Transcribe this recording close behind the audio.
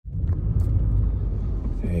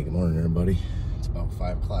Hey, good morning, everybody. It's about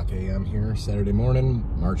 5 o'clock a.m. here, Saturday morning,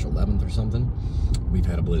 March 11th or something. We've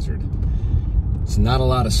had a blizzard. It's not a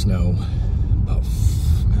lot of snow, about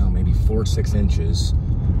maybe 4 or 6 inches,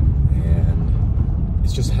 and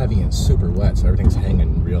it's just heavy and super wet, so everything's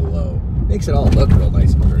hanging real low. Makes it all look real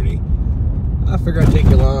nice and pretty. I figure I'd take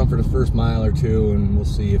you along for the first mile or two, and we'll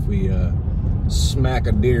see if we smack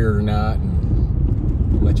a deer or not,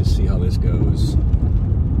 and let you see how this goes.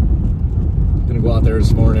 Gonna go out there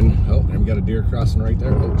this morning. Oh, and we got a deer crossing right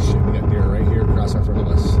there. Oh shit, we got deer right here crossing in front of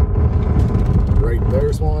us. Right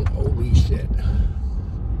there's one. Holy shit.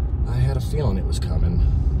 I had a feeling it was coming.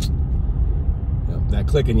 Yep, that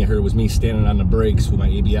clicking you heard was me standing on the brakes with my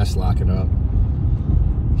ABS locking up.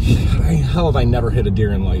 How have I never hit a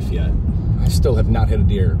deer in life yet? I still have not hit a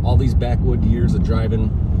deer. All these backwood years of driving.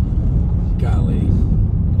 Golly.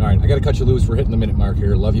 Alright, I gotta cut you loose. We're hitting the minute mark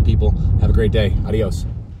here. Love you people. Have a great day. Adios.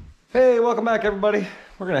 Hey, welcome back, everybody.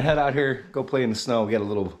 We're gonna head out here, go play in the snow. We got a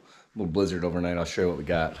little blizzard overnight. I'll show you what we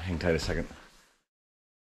got. Hang tight a second.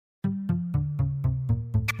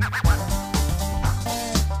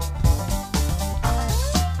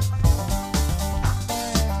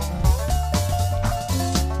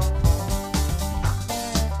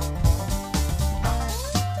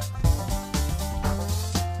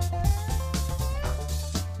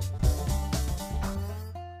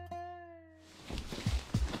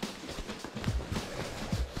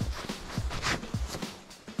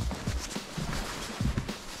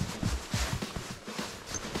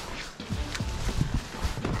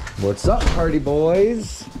 What's up, party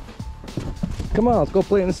boys? Come on, let's go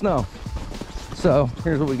play in the snow. So,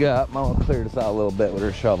 here's what we got. Mom will clear this out a little bit with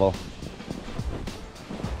her shovel.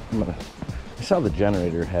 I saw the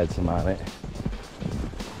generator had some on it.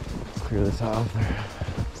 Let's clear this off there.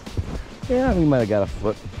 Yeah, we might have got a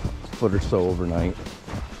foot or so overnight.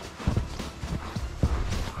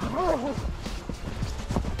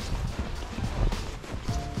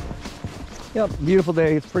 Yep, beautiful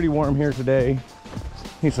day. It's pretty warm here today.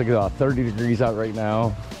 It's like about 30 degrees out right now,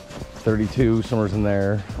 32, somewhere's in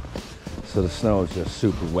there. So the snow is just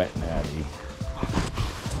super wet and natty.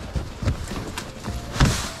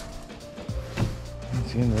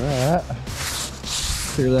 That's the end of that.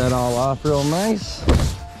 Clear that all off real nice.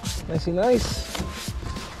 Nicey nice.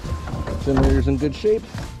 Generator's in good shape.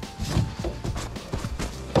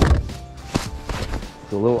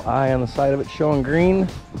 The little eye on the side of it showing green.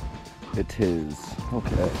 It is.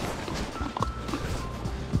 Okay.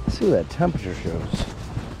 See what that temperature shows.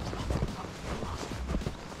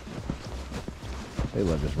 They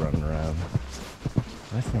love just running around.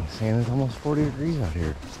 That thing's saying it's almost 40 degrees out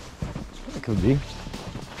here. That could be.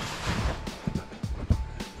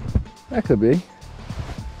 That could be.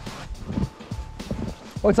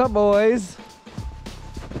 What's up, boys?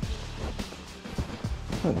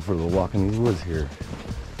 Looking for a little walk in these woods here.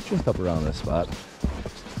 Just up around this spot.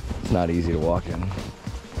 It's not easy to walk in.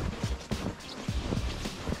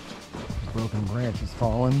 Broken branch is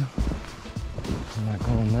falling. I'm not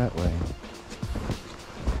going that way.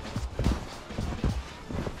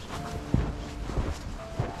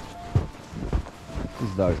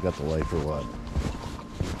 These dogs got the life or what?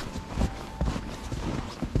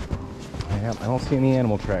 I don't see any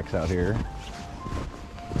animal tracks out here.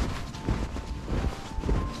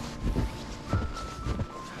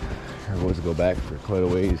 Our boys go back for quite a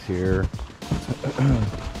ways here.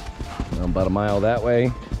 About a mile that way.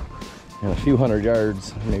 And a few hundred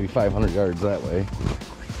yards, maybe 500 yards that way.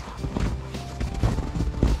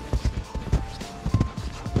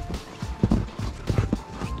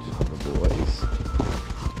 The boys.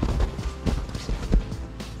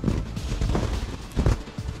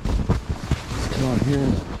 Let's come on here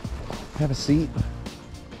and have a seat.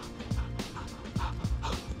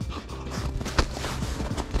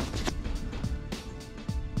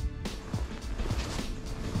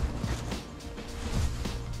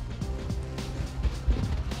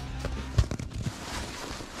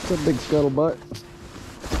 A big scuttlebutt.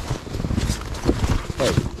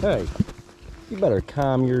 Hey, you better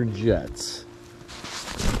calm your jets.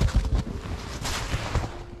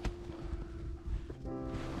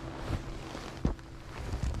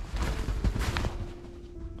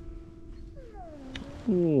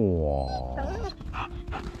 Aww.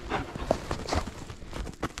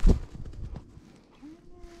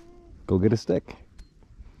 Go get a stick.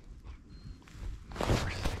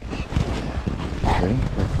 Ready?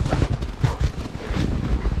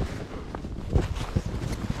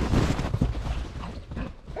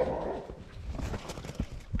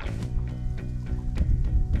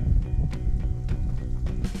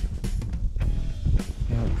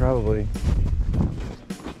 Probably.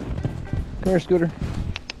 Come here, Scooter.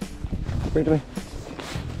 Bring it to me.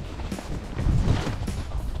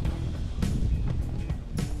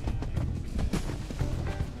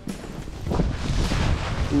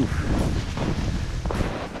 Oof.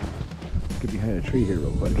 Get behind a tree here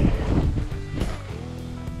real quick. Here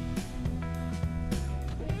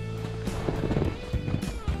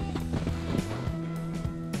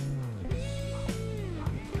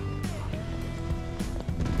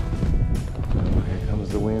comes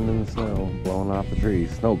the wind and the snow blowing off the trees.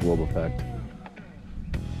 Snow globe effect.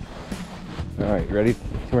 All right, you ready?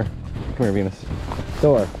 Come here. Come here, Venus.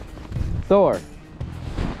 Thor. Thor.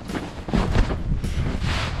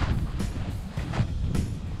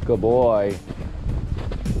 Good boy.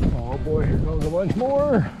 Oh boy, here comes a bunch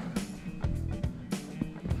more.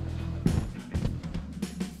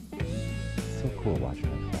 So cool watching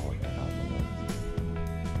them fall again out in the woods.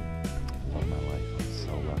 Love my life. I'm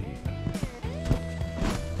so lucky.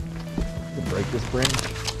 To break this branch.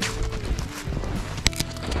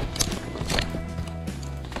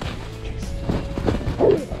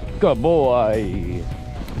 Good boy.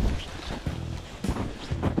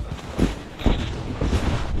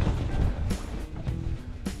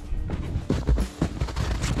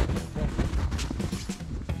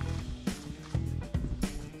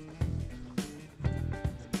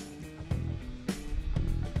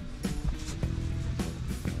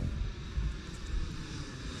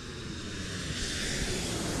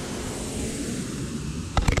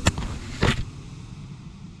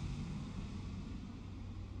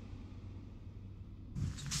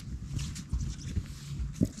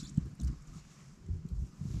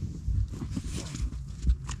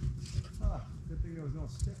 There was no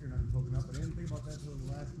sticker nothing holding up. I didn't think about that until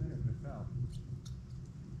the last minute when it fell.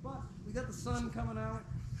 But we got the sun coming out.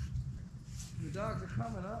 The dogs are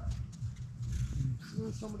coming up.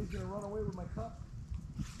 Soon somebody's gonna run away with my cup.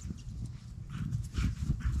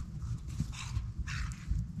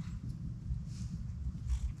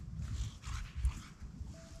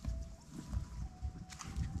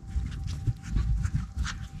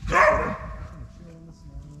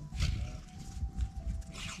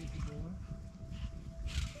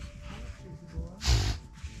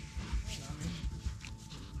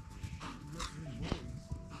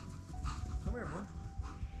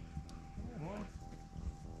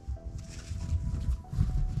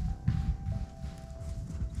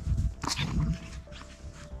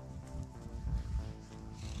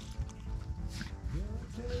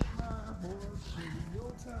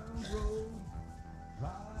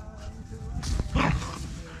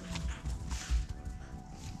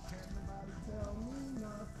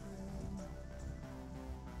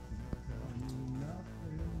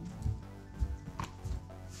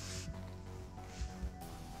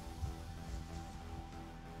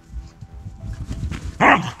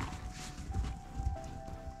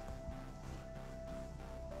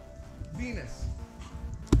 Venus.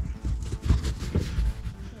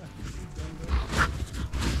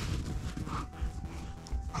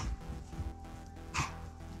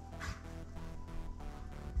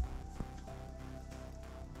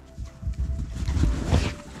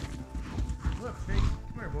 Look, Chase.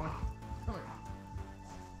 Come here, boy. Come here.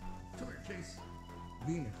 Come here, Chase.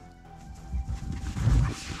 Venus.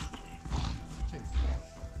 Chase.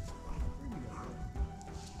 Where you go?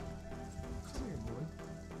 Come here, boy.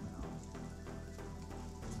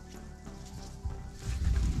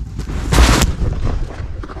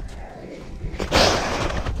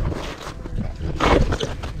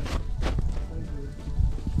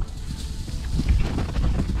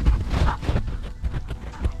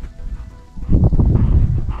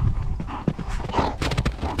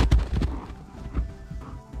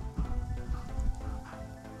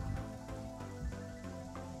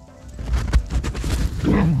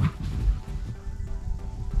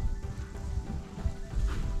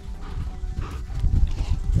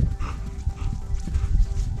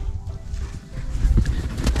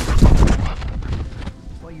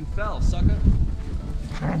 You fell, sucker.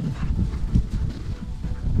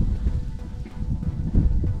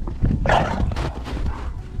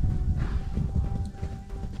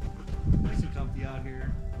 Nice and comfy out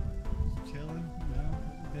here. Chilling, you know,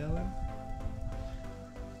 chilling.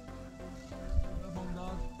 What up, home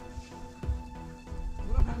dog?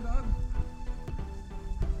 What up, home dog?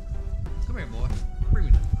 Come here, boy. Bring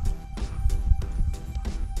me that.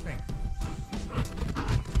 Thanks.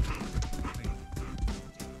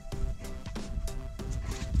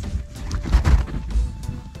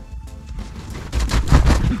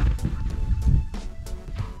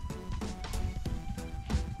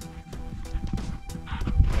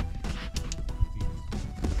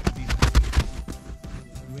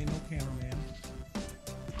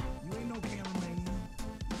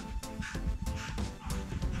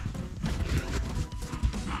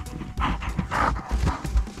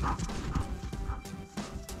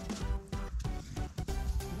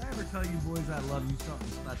 tell you boys I love you something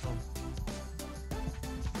special?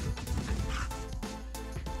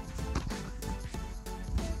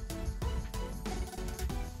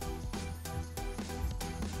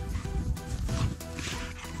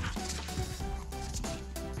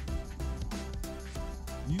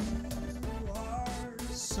 You are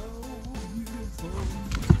so beautiful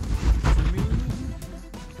to me.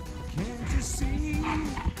 Can't you see?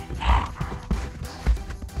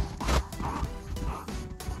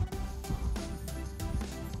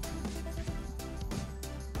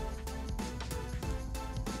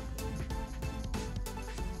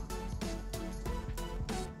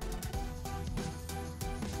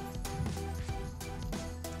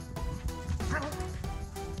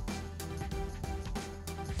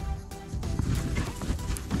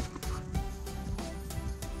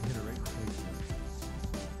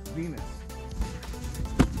 Venus.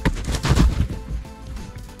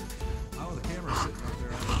 Oh, the camera's sitting up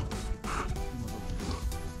there.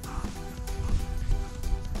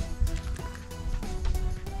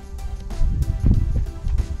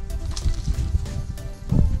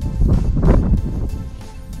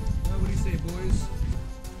 Well, what do you say, boys?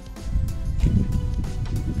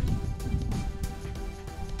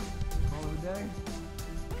 Call it a day?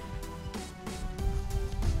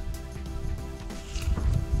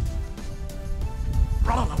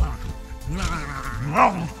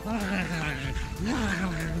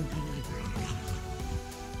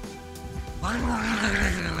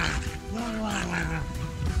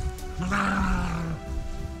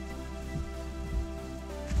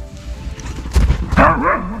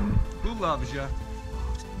 Who loves you?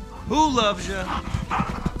 Who loves you?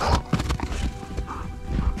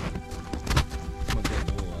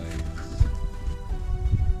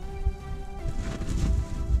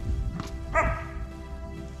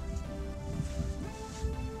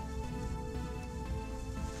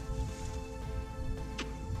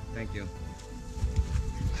 Thank you.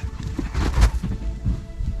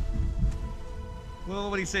 Well,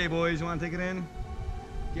 what do you say, boys? You want to take it in?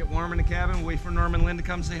 Get warm in the cabin, wait for Norm and Lynn to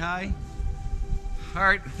come say hi? All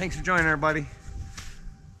right, thanks for joining, everybody.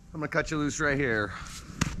 I'm gonna cut you loose right here.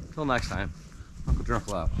 Till next time, Uncle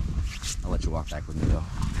Drunkle out. I'll let you walk back with me, though.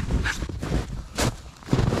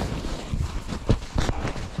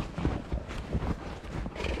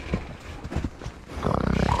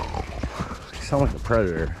 You sound like a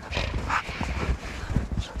predator.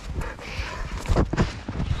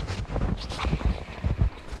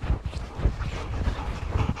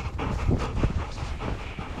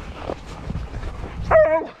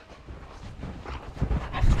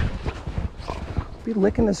 Be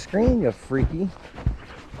licking the screen, you freaky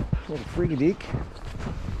little freaky deek.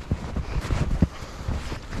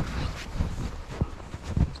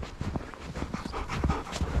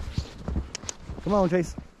 Come on,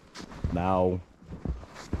 Chase. Now.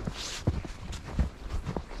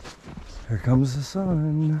 Here comes the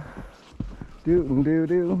sun. Doo doo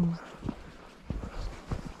doo.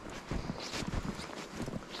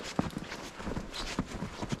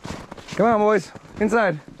 Come on, boys.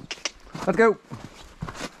 Inside. Let's go.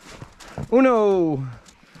 Uno.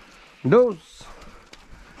 Dos.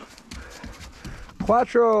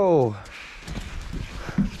 Cuatro.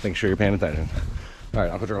 Make sure you're paying attention. All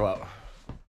right, UncleDruncle out.